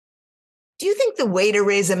Do you think the way to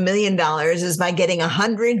raise $1 million is by getting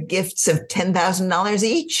 100 gifts of $10,000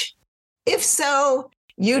 each? If so,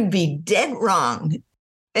 you'd be dead wrong.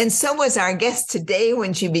 And so was our guest today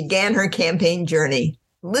when she began her campaign journey.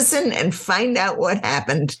 Listen and find out what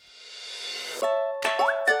happened.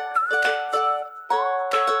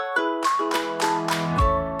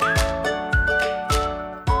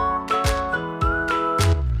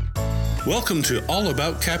 Welcome to All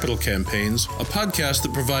About Capital Campaigns, a podcast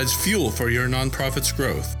that provides fuel for your nonprofit's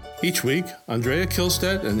growth. Each week, Andrea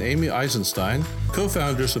Kihlstedt and Amy Eisenstein,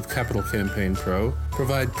 co-founders of Capital Campaign Pro,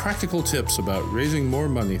 provide practical tips about raising more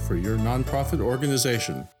money for your nonprofit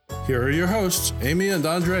organization. Here are your hosts, Amy and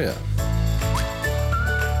Andrea.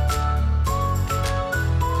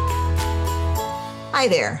 Hi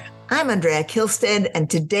there, I'm Andrea Kihlstedt, and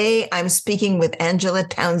today I'm speaking with Angela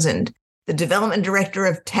Townsend, the development director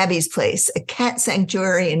of Tabby's Place, a cat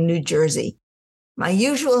sanctuary in New Jersey. My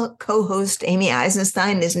usual co-host, Amy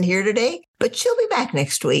Eisenstein, isn't here today, but she'll be back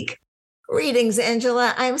next week. Greetings,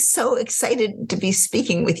 Angela. I'm so excited to be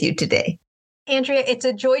speaking with you today. Andrea, it's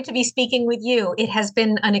a joy to be speaking with you. It has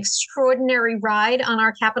been an extraordinary ride on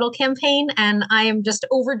our capital campaign, and I am just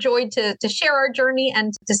overjoyed to share our journey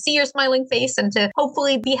and to see your smiling face and to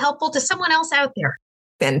hopefully be helpful to someone else out there.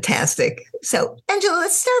 Fantastic. So, Angela,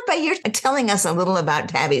 let's start by you telling us a little about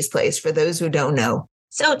Tabby's Place for those who don't know.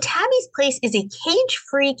 So Tabby's Place is a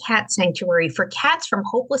cage-free cat sanctuary for cats from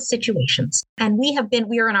hopeless situations. And we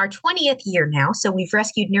are in our 20th year now, so we've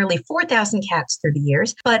rescued nearly 4,000 cats through the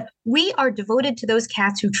years, but we are devoted to those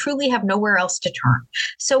cats who truly have nowhere else to turn.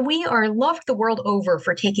 So we are loved the world over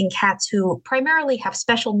for taking cats who primarily have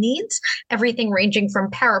special needs, everything ranging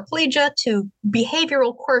from paraplegia to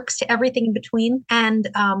behavioral quirks to everything in between, and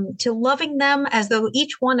to loving them as though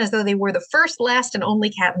they were the first, last, and only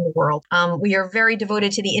cat in the world. We are very devoted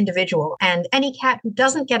to the individual, and any cat who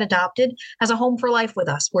doesn't get adopted has a home for life with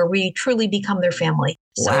us where we truly become their family.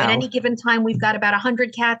 So At any given time, we've got about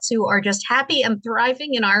 100 cats who are just happy and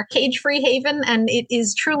thriving in our cage-free haven, and it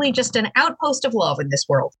is truly just an outpost of love in this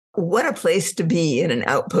world. What a place to be, in an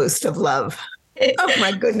outpost of love. Oh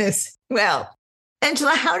my goodness. Well,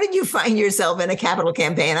 Angela, how did you find yourself in a capital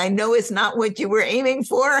campaign? I know it's not what you were aiming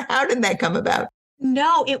for. How did that come about?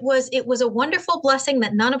 No, it was a wonderful blessing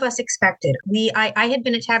that none of us expected. I had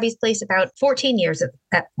been at Tabby's Place about 14 years at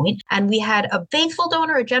that point, and we had a faithful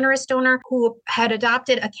donor, a generous donor who had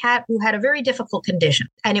adopted a cat who had a very difficult condition.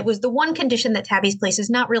 And it was the one condition that Tabby's Place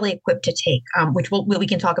is not really equipped to take, which we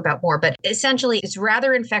can talk about more. But essentially, it's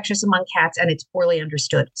rather infectious among cats, and it's poorly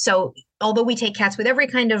understood. So although we take cats with every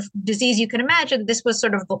kind of disease you can imagine, this was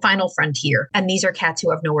sort of the final frontier. And these are cats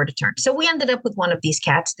who have nowhere to turn. So we ended up with one of these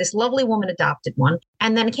cats. This lovely woman adopted one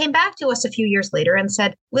and then came back to us a few years later and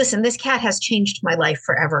said, listen, this cat has changed my life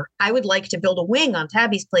forever. I would like to build a wing on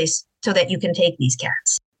Tabby's Place so that you can take these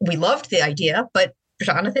cats. We loved the idea, but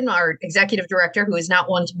Jonathan, our executive director, who is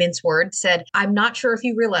not one to mince words, said, I'm not sure if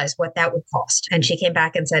you realize what that would cost. And she came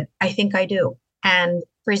back and said, I think I do. And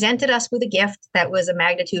presented us with a gift that was a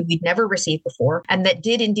magnitude we'd never received before, and that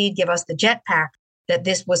did indeed give us the jetpack that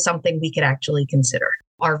this was something we could actually consider.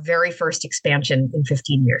 Our very first expansion in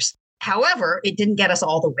 15 years. However, it didn't get us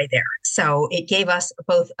all the way there. So it gave us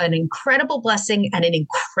both an incredible blessing and an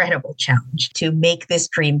incredible challenge to make this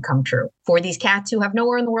dream come true for these cats who have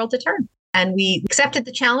nowhere in the world to turn. And we accepted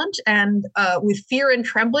the challenge and with fear and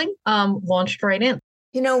trembling, launched right in.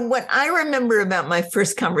 You know, what I remember about my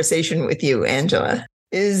first conversation with you, Angela,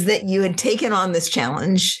 is that you had taken on this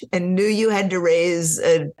challenge and knew you had to raise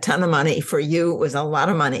a ton of money. For you, it was a lot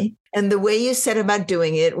of money. And the way you set about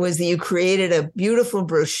doing it was that you created a beautiful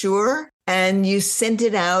brochure and you sent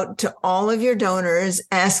it out to all of your donors,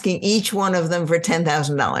 asking each one of them for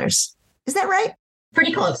 $10,000. Is that right?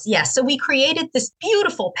 Pretty close. Yes. So we created this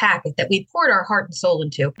beautiful packet that we poured our heart and soul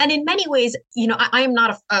into. And in many ways, you know, I am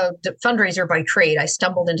not a fundraiser by trade. I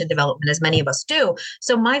stumbled into development as many of us do.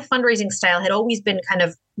 So my fundraising style had always been kind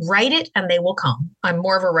of write it and they will come. I'm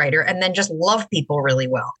more of a writer, and then just love people really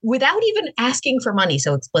well without even asking for money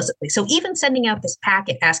so explicitly. So even sending out this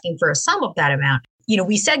packet asking for a sum of that amount, you know,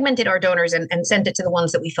 we segmented our donors and sent it to the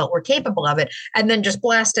ones that we felt were capable of it, and then just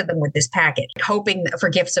blasted them with this packet, hoping for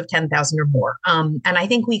gifts of 10,000 or more. And I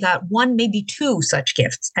think we got one, maybe two such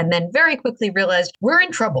gifts, and then very quickly realized we're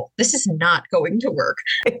in trouble. This is not going to work.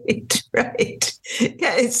 Right.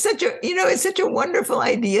 Yeah, it's such a wonderful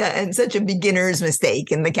idea and such a beginner's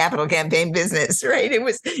mistake in the capital campaign business, right?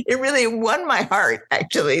 It really won my heart,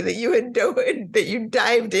 actually, that you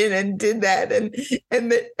dived in and did that, and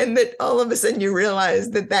that all of a sudden you realized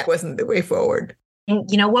that wasn't the way forward.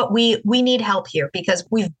 you know what, we need help here because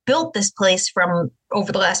we've built this place from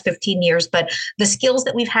over the last 15 years, but the skills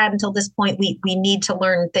that we've had until this point, we need to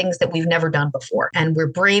learn things that we've never done before. And we're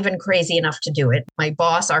brave and crazy enough to do it. My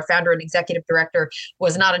boss, our founder and executive director,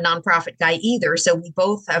 was not a nonprofit guy either. So we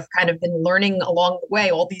both have kind of been learning along the way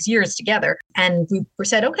all these years together. And we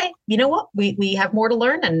said, okay, you know what, we have more to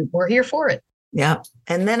learn and we're here for it. Yeah.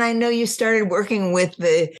 And then I know you started working with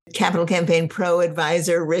the Capital Campaign Pro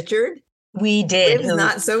advisor, Richard. We did. He's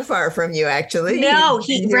not so far from you, actually. No,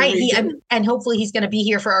 and hopefully he's going to be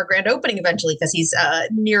here for our grand opening eventually because he's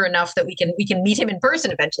near enough that we can meet him in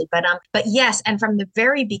person eventually. But yes, and from the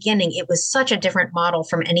very beginning, it was such a different model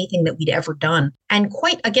from anything that we'd ever done, and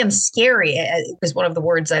quite again scary. It was one of the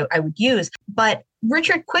words I would use, but.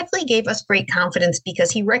 Richard quickly gave us great confidence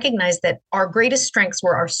because he recognized that our greatest strengths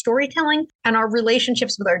were our storytelling and our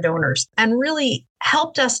relationships with our donors, and really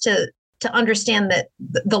helped us to understand that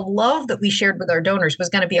the love that we shared with our donors was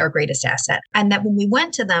going to be our greatest asset. And that when we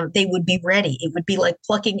went to them, they would be ready. It would be like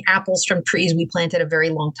plucking apples from trees we planted a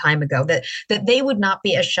very long time ago, that they would not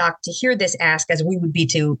be as shocked to hear this ask as we would be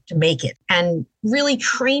to make it. And really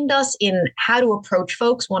trained us in how to approach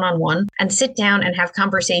folks one-on-one and sit down and have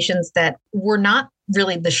conversations that were not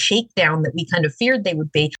really the shakedown that we kind of feared they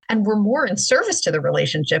would be, and were more in service to the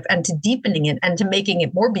relationship and to deepening it and to making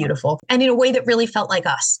it more beautiful and in a way that really felt like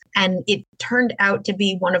us. And it turned out to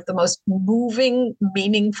be one of the most moving,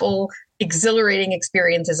 meaningful, exhilarating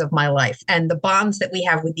experiences of my life. And the bonds that we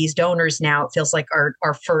have with these donors now, it feels like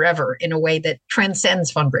are forever in a way that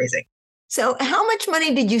transcends fundraising. So how much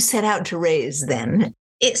money did you set out to raise then?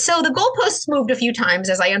 So the goalposts moved a few times,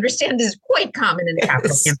 as I understand is quite common in a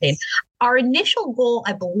capital campaign. Our initial goal,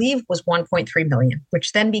 I believe, was 1.3 million,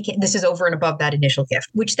 which then became, this is over and above that initial gift,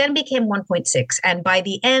 which then became 1.6. And by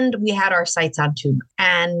the end, we had our sights on 2 million.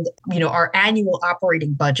 And, our annual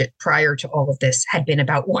operating budget prior to all of this had been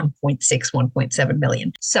about 1.6, 1.7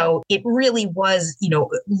 million. So it really was,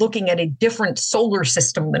 looking at a different solar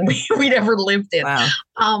system than we'd ever lived in. Wow.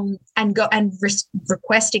 And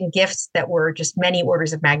requesting gifts that were just many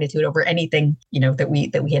orders of magnitude over anything, that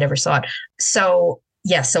we had ever sought. So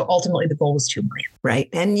yes, so ultimately the goal was 2 million. Right.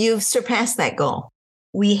 And you've surpassed that goal.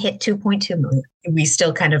 We hit 2.2 million. We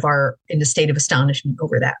still kind of are in a state of astonishment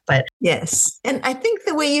over that. But yes. And I think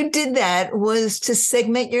the way you did that was to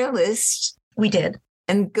segment your list. We did.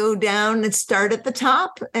 And go down and start at the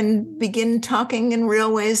top and begin talking in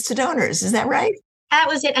real ways to donors. Is that right? That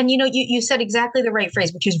was it. And, you said exactly the right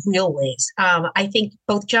phrase, which is real ways. I think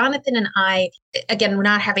both Jonathan and I, again, we're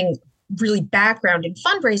not having really background in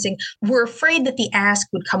fundraising, were afraid that the ask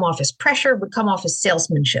would come off as pressure, would come off as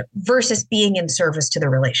salesmanship versus being in service to the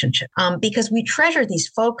relationship. Because we treasure these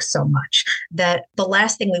folks so much that the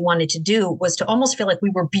last thing we wanted to do was to almost feel like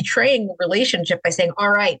we were betraying the relationship by saying,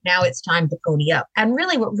 all right, now it's time to pony up. And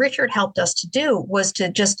really what Richard helped us to do was to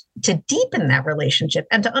deepen that relationship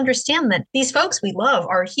and to understand that these folks we love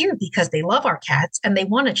are here because they love our cats and they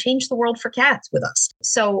want to change the world for cats with us.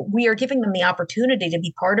 So we are giving them the opportunity to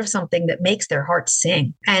be part of something that makes their hearts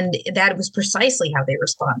sing. And that was precisely how they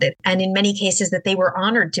responded. And in many cases that they were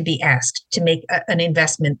honored to be asked to make an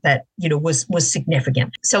investment that, was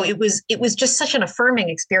significant. So it was just such an affirming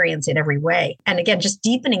experience in every way. And again, just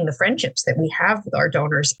deepening the friendships that we have with our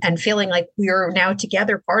donors and feeling like we are now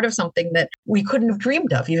together part of something that we couldn't have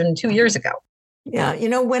dreamed of even 2 years ago. Yeah.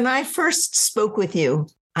 When I first spoke with you,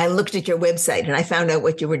 I looked at your website and I found out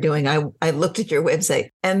what you were doing. I looked at your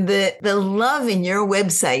website, and the love in your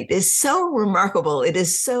website is so remarkable. It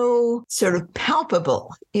is so sort of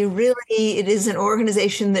palpable. It is an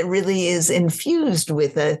organization that really is infused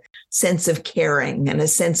with a sense of caring and a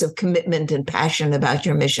sense of commitment and passion about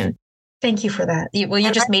your mission. Thank you for that. Well,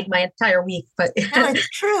 you just made my entire week, but no, it's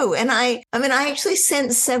true. And I actually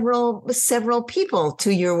sent several people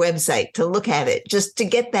to your website to look at it, just to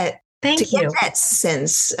get that. Thank you. Get that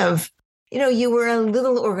sense of, you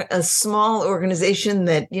were a small organization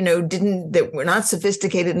that, that were not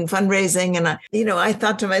sophisticated in fundraising. And I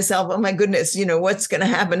thought to myself, oh my goodness, what's going to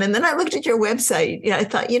happen? And then I looked at your website. I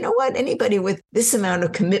thought, what? Anybody with this amount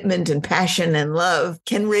of commitment and passion and love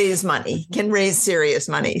can raise money, can raise serious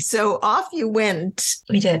money. So off you went.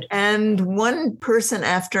 We did. And one person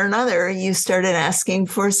after another, you started asking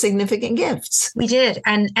for significant gifts. We did.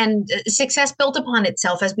 And success built upon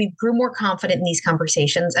itself as we grew more confident in these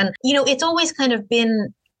conversations. And, it's always kind of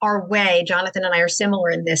been our way. Jonathan and I are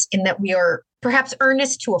similar in this, in that we are perhaps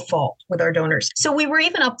earnest to a fault with our donors. So we were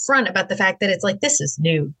even upfront about the fact that it's like, this is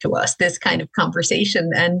new to us, this kind of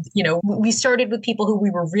conversation. And, we started with people who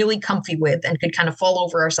we were really comfy with and could kind of fall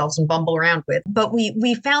over ourselves and bumble around with. But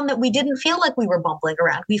we found that we didn't feel like we were bumbling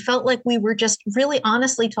around. We felt like we were just really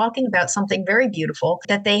honestly talking about something very beautiful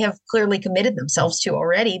that they have clearly committed themselves to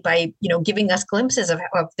already by, giving us glimpses of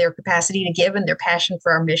their capacity to give and their passion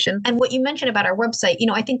for our mission. And what you mentioned about our website,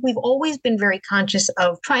 I think we've always been very conscious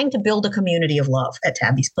of trying to build a community of love at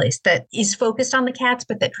Tabby's Place that is focused on the cats,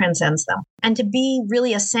 but that transcends them. And to be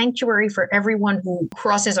really a sanctuary for everyone who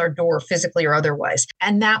crosses our door physically or otherwise.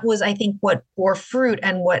 And that was, I think, what bore fruit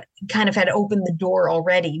and what kind of had opened the door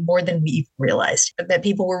already more than we even realized, that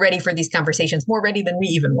people were ready for these conversations, more ready than we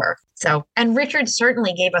even were. So, and Richard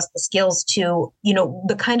certainly gave us the skills to,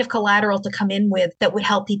 the kind of collateral to come in with that would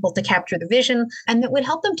help people to capture the vision and that would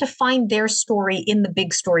help them to find their story in the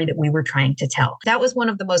big story that we were trying to tell. That was one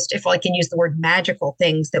of the most, if I can use the word magical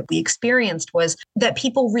things that we experienced, was that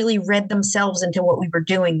people really read themselves into what we were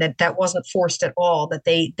doing, that wasn't forced at all, that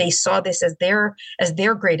they saw this as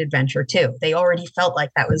their great adventure too. They already felt like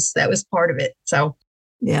that was part of it. So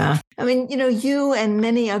yeah. I mean, you and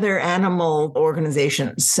many other animal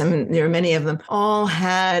organizations, there are many of them, all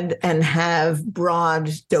had and have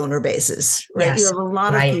broad donor bases, right? Yes, you have a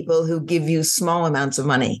lot of people who give you small amounts of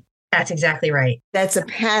money. That's exactly right. That's a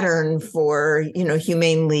pattern for,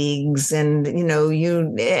 humane leagues. And,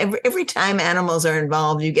 every time animals are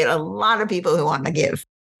involved, you get a lot of people who want to give.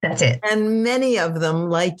 That's it. And many of them,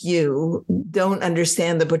 like you, don't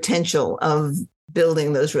understand the potential of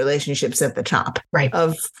building those relationships at the top, right?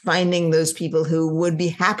 Of finding those people who would be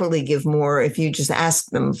happily give more if you just ask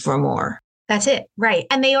them for more. That's it. Right.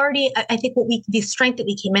 And they already, I think the strength that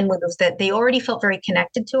we came in with was that they already felt very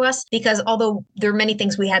connected to us, because although there are many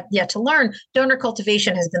things we had yet to learn, donor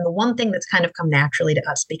cultivation has been the one thing that's kind of come naturally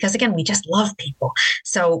to us, because again, we just love people.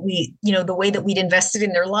 So we, the way that we'd invested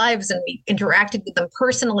in their lives and we interacted with them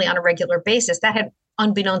personally on a regular basis, that had,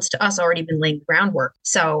 unbeknownst to us, already been laying the groundwork.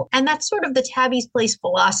 So, and that's sort of the Tabby's Place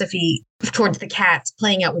philosophy towards the cats,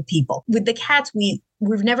 playing out with people. With the cats,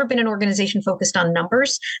 we've never been an organization focused on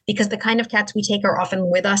numbers, because the kind of cats we take are often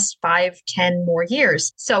with us 5, 10 more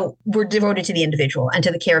years. So we're devoted to the individual and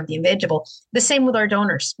to the care of the individual. The same with our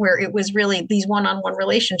donors, where it was really these one-on-one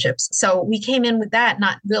relationships. So we came in with that,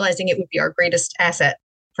 not realizing it would be our greatest asset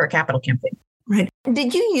for a capital campaign. Right.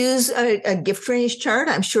 Did you use a gift range chart?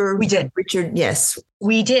 I'm sure we did. Richard, yes.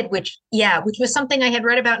 We did, which was something I had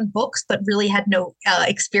read about in books, but really had no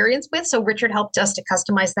experience with. So Richard helped us to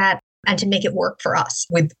customize that and to make it work for us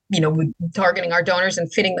with targeting our donors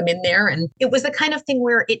and fitting them in there. And it was the kind of thing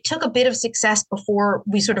where it took a bit of success before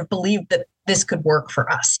we sort of believed that this could work for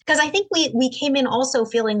us. Because I think we came in also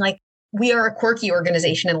feeling like we are a quirky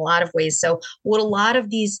organization in a lot of ways. So would a lot of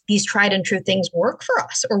these tried and true things work for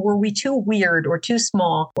us? Or were we too weird or too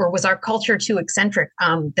small? Or was our culture too eccentric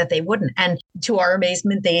that they wouldn't? And to our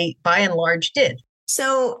amazement, they by and large did.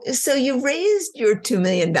 So you raised your $2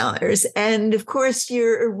 million. And of course,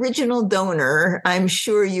 your original donor, I'm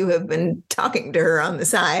sure you have been talking to her on the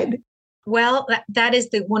side. Well, that is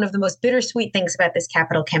one of the most bittersweet things about this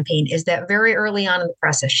capital campaign, is that very early on in the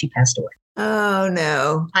process, she passed away. Oh,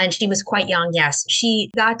 no. And she was quite young, yes. She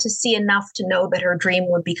got to see enough to know that her dream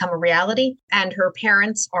would become a reality. And her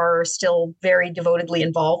parents are still very devotedly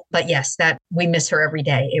involved. But yes, that we miss her every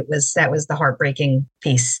day. That was the heartbreaking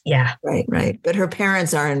piece. Yeah. Right. But her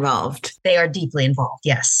parents are involved. They are deeply involved,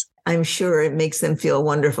 yes. I'm sure it makes them feel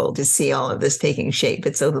wonderful to see all of this taking shape.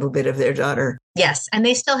 It's a little bit of their daughter. Yes. And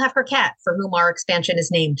they still have her cat, for whom our expansion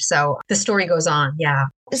is named. So the story goes on. Yeah.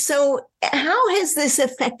 So how has this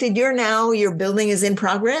affected your building is in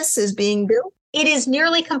progress, is being built? It is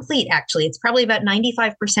nearly complete, actually. It's probably about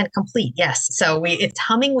 95% complete. Yes. So it's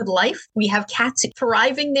humming with life. We have cats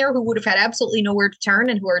thriving there who would have had absolutely nowhere to turn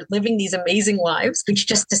and who are living these amazing lives, which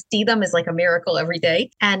just to see them is like a miracle every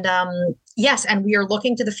day. And yes, and we are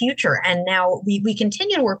looking to the future. And now we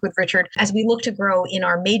continue to work with Richard as we look to grow in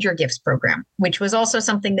our major gifts program, which was also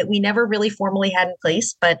something that we never really formally had in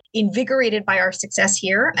place, but invigorated by our success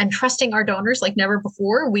here and trusting our donors like never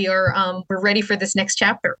before, we're ready for this next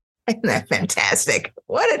chapter. Isn't that fantastic?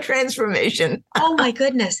 What a transformation. Oh my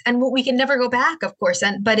goodness. And we can never go back, of course.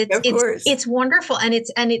 But it's wonderful. And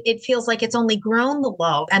it feels like it's only grown the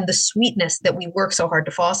love and the sweetness that we work so hard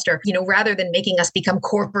to foster, rather than making us become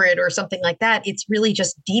corporate or something like that. It's really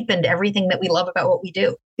just deepened everything that we love about what we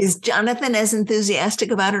do. Is Jonathan as enthusiastic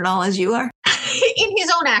about it all as you are? In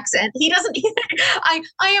his own accent. He doesn't, I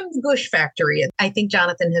am the Gush factory. I think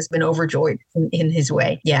Jonathan has been overjoyed in his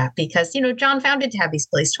way. Yeah, because, John founded Tabby's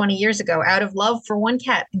Place 20 years ago out of love for one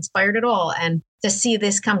cat, inspired it all. And to see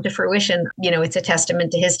this come to fruition, it's a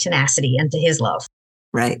testament to his tenacity and to his love.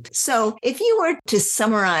 Right. So if you were to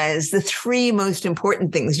summarize the 3 most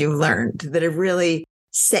important things you've learned that have really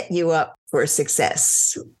set you up for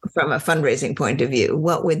success from a fundraising point of view,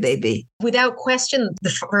 what would they be? Without question, the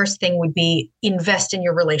first thing would be invest in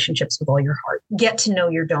your relationships with all your heart. Get to know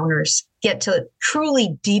your donors. Get to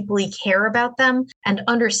truly, deeply care about them and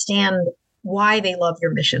understand why they love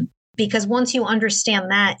your mission. Because once you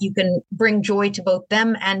understand that, you can bring joy to both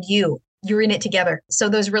them and you. You're in it together. So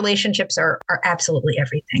those relationships are absolutely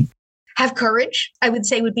everything. Have courage, I would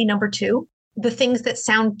say, would be number 2. The things that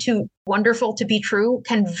sound too wonderful to be true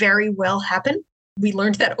can very well happen. We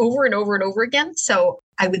learned that over and over and over again. So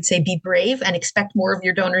I would say be brave and expect more of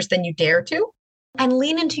your donors than you dare to, and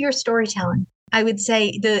lean into your storytelling. I would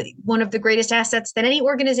say one of the greatest assets that any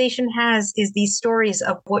organization has is these stories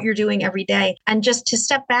of what you're doing every day. And just to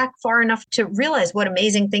step back far enough to realize what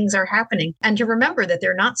amazing things are happening and to remember that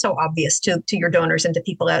they're not so obvious to your donors and to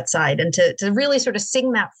people outside, and to really sort of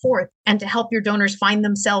sing that forth and to help your donors find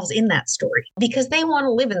themselves in that story, because they want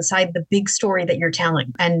to live inside the big story that you're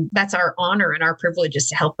telling. And that's our honor and our privilege, is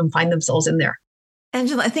to help them find themselves in there.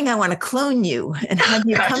 Angela, I think I want to clone you and have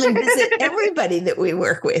you come and visit everybody that we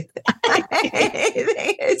work with.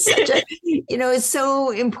 It's it's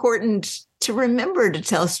so important to remember to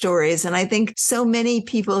tell stories. And I think so many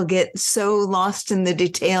people get so lost in the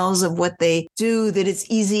details of what they do that it's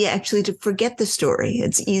easy actually to forget the story.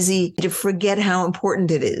 It's easy to forget how important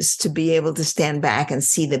it is to be able to stand back and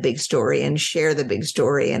see the big story and share the big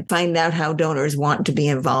story and find out how donors want to be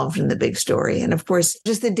involved in the big story. And of course,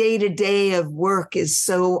 just the day-to-day of work is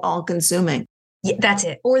so all-consuming. Yeah, that's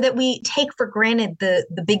it. Or that we take for granted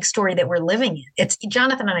the big story that we're living in. It's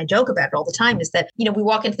Jonathan and I joke about it all the time, is that, we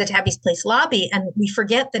walk into the Tabby's Place lobby and we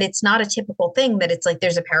forget that it's not a typical thing, that it's like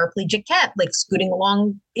there's a paraplegic cat like scooting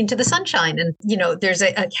along into the sunshine. And, there's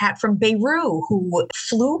a cat from Beirut who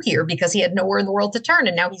flew here because he had nowhere in the world to turn.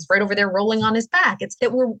 And now he's right over there rolling on his back. It's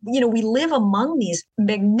that we live among these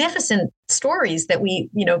magnificent stories that we,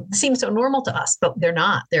 seem so normal to us, but they're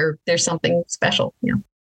not. There's something special,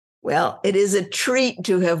 Well, it is a treat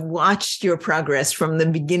to have watched your progress from the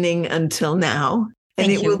beginning until now.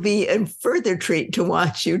 And it will be a further treat to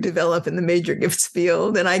watch you develop in the major gifts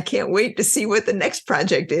field. And I can't wait to see what the next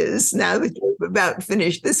project is now that you've about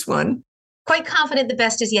finished this one. Quite confident the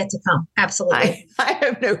best is yet to come. Absolutely. I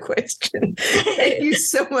have no question. Thank you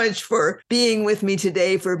so much for being with me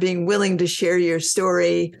today, for being willing to share your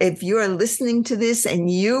story. If you are listening to this and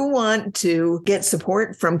you want to get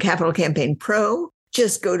support from Capital Campaign Pro,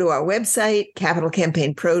 just go to our website,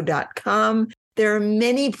 capitalcampaignpro.com. There are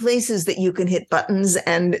many places that you can hit buttons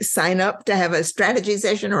and sign up to have a strategy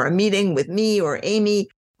session or a meeting with me or Amy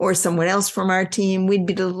or someone else from our team. We'd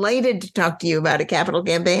be delighted to talk to you about a capital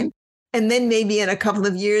campaign. And then maybe in a couple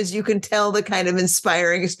of years, you can tell the kind of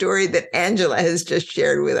inspiring story that Angela has just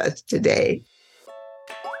shared with us today.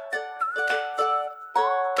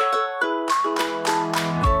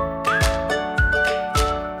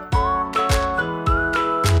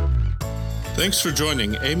 Thanks for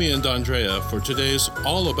joining Amy and Andrea for today's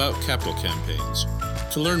All About Capital Campaigns.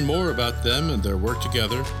 To learn more about them and their work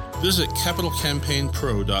together, visit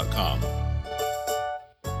capitalcampaignpro.com.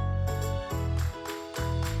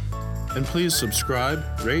 And please subscribe,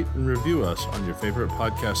 rate, and review us on your favorite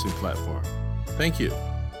podcasting platform. Thank you.